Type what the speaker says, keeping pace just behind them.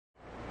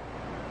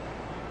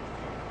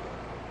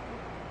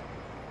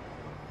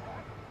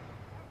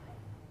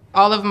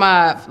All of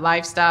my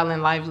lifestyle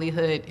and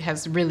livelihood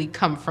has really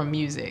come from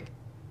music.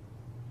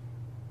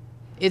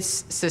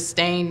 It's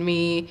sustained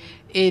me.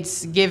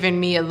 It's given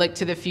me a look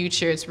to the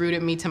future. It's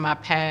rooted me to my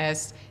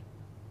past.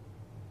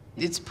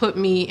 It's put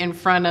me in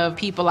front of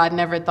people I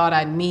never thought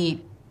I'd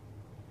meet.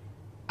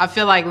 I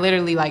feel like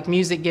literally like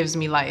music gives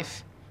me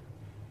life.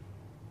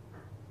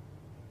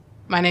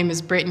 My name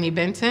is Brittany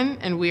Benton,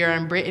 and we are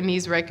in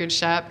Brittany's Record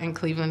Shop in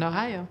Cleveland,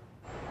 Ohio.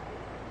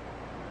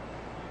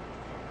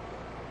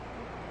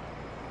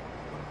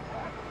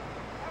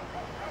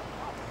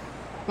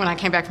 When I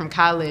came back from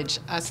college,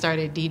 I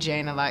started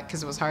DJing a lot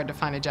because it was hard to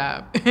find a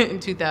job in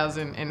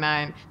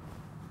 2009.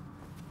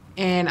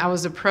 And I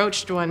was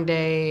approached one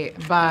day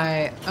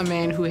by a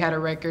man who had a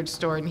record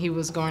store and he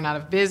was going out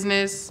of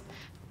business.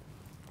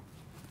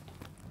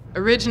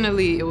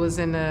 Originally, it was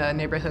in a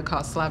neighborhood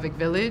called Slavic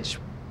Village.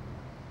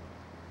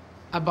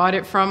 I bought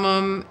it from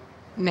him,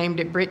 named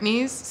it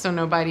Brittany's, so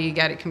nobody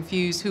got it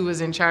confused who was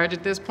in charge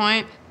at this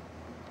point.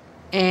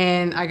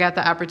 And I got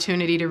the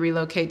opportunity to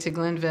relocate to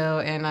Glenville,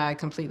 and I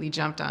completely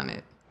jumped on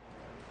it.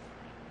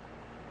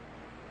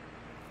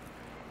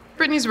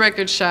 Brittany's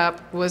Record Shop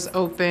was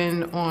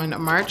open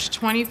on March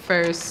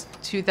 21st,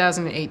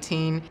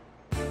 2018.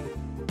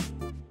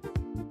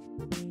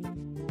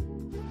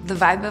 The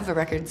vibe of a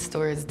record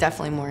store is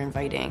definitely more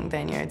inviting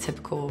than your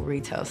typical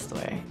retail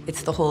store.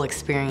 It's the whole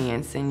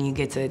experience, and you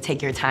get to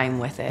take your time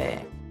with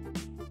it.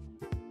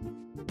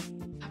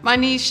 My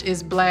niche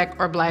is Black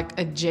or Black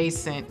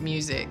adjacent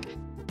music.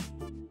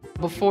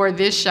 Before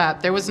this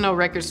shop, there was no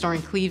record store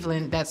in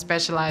Cleveland that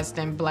specialized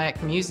in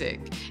Black music.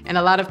 And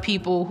a lot of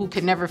people who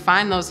could never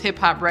find those hip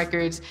hop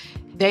records,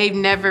 they've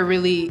never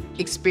really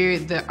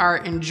experienced the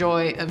art and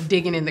joy of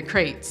digging in the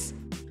crates.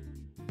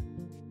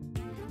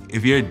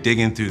 If you're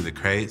digging through the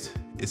crates,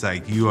 it's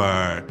like you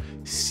are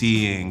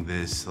seeing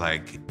this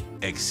like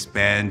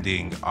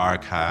expanding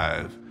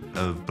archive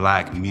of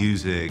Black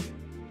music.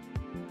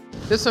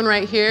 This one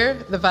right here,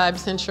 the Vibe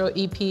Central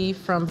EP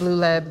from Blue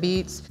Lab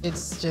Beats,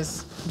 it's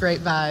just great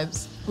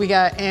vibes. We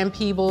got Ann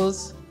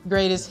Peebles'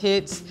 greatest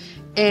hits,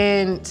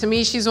 and to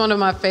me, she's one of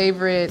my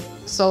favorite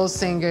soul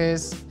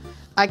singers.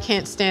 I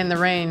Can't Stand the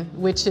Rain,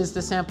 which is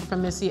the sample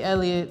from Missy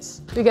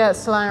Elliott's. We got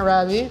Sly and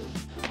Robbie,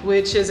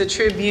 which is a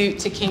tribute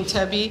to King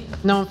Tubby,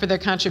 known for their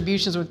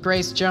contributions with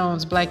Grace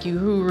Jones, Black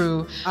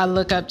Uhuru. I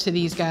look up to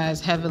these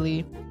guys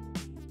heavily.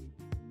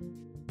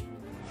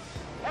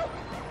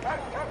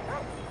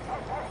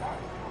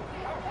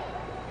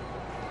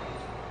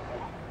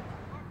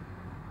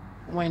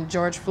 When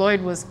George Floyd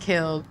was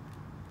killed,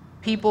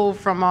 people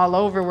from all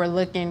over were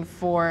looking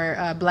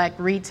for Black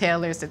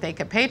retailers that they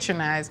could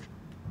patronize.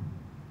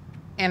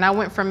 And I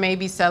went from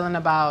maybe selling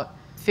about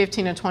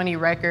 15 or 20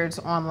 records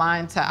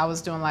online to I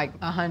was doing like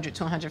 100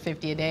 to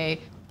 150 a day.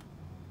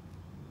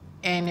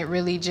 And it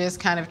really just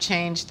kind of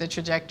changed the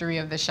trajectory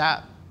of the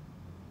shop.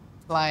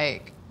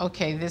 Like,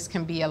 okay, this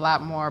can be a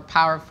lot more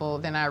powerful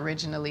than I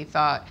originally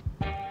thought.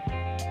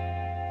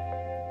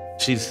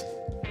 She's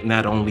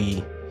not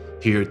only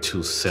here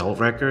to sell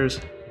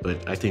records,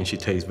 but I think she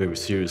takes very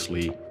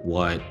seriously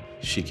what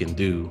she can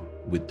do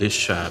with this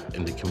shop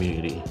in the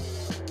community.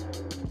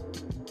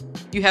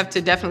 You have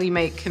to definitely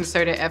make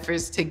concerted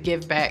efforts to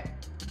give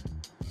back.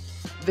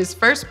 This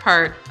first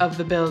part of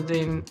the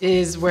building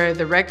is where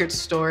the record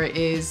store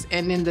is,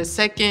 and in the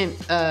second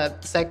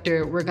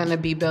sector, we're gonna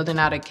be building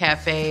out a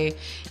cafe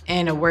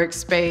and a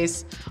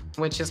workspace,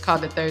 which is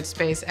called the Third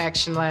Space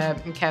Action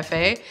Lab and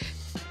Cafe.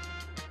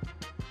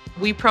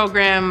 We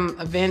program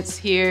events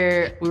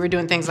here. We were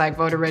doing things like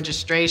voter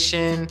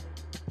registration.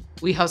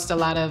 We host a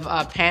lot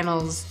of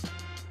panels.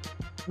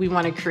 We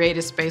want to create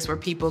a space where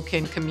people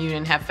can commune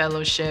and have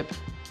fellowship.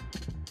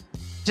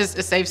 Just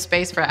a safe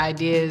space for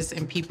ideas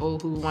and people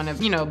who want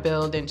to,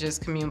 build and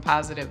just commune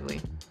positively.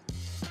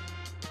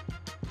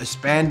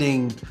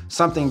 Expanding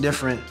something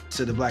different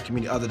to the Black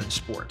community other than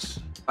sports.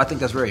 I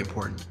think that's very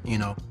important,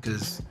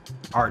 because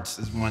arts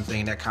is one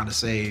thing that kind of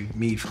saved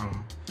me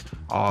from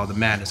all the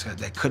madness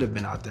that could have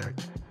been out there.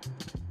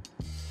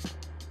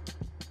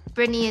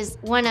 Brittany is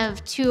one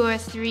of 2 or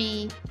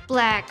 3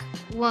 Black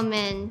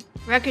woman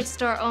record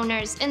store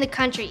owners in the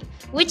country,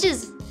 which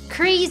is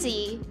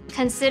crazy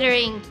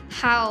considering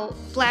how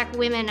Black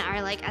women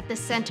are like at the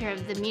center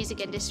of the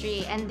music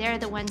industry, and they're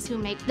the ones who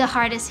make the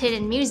hardest hit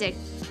in music.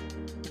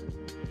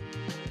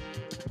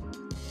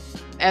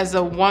 As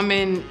a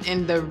woman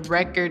in the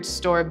record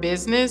store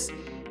business,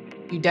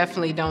 you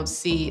definitely don't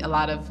see a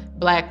lot of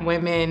Black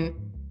women.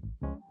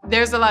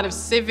 There's a lot of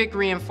civic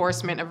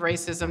reinforcement of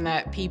racism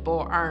that people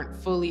aren't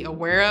fully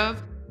aware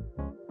of.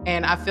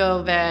 And I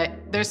feel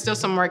that there's still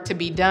some work to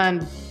be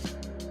done.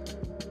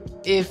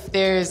 If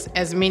there's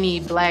as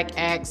many Black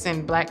acts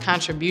and Black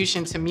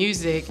contribution to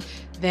music,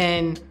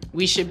 then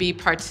we should be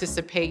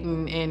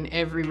participating in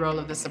every role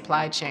of the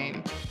supply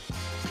chain.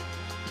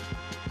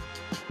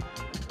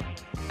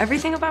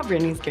 Everything about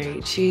Brittany's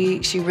great.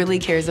 She really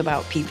cares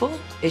about people.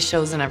 It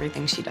shows in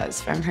everything she does,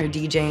 from her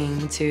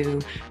DJing to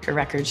her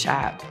record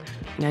shop.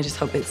 And I just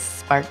hope it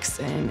sparks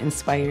and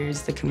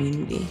inspires the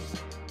community.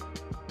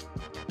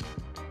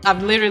 I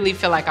literally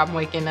feel like I'm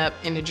waking up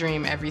in a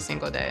dream every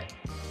single day.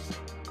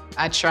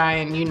 I try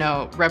and,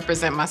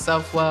 represent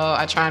myself well.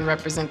 I try and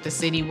represent the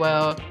city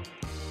well.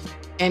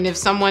 And if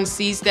someone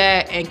sees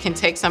that and can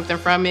take something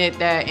from it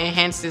that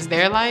enhances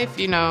their life,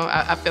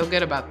 I feel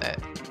good about that.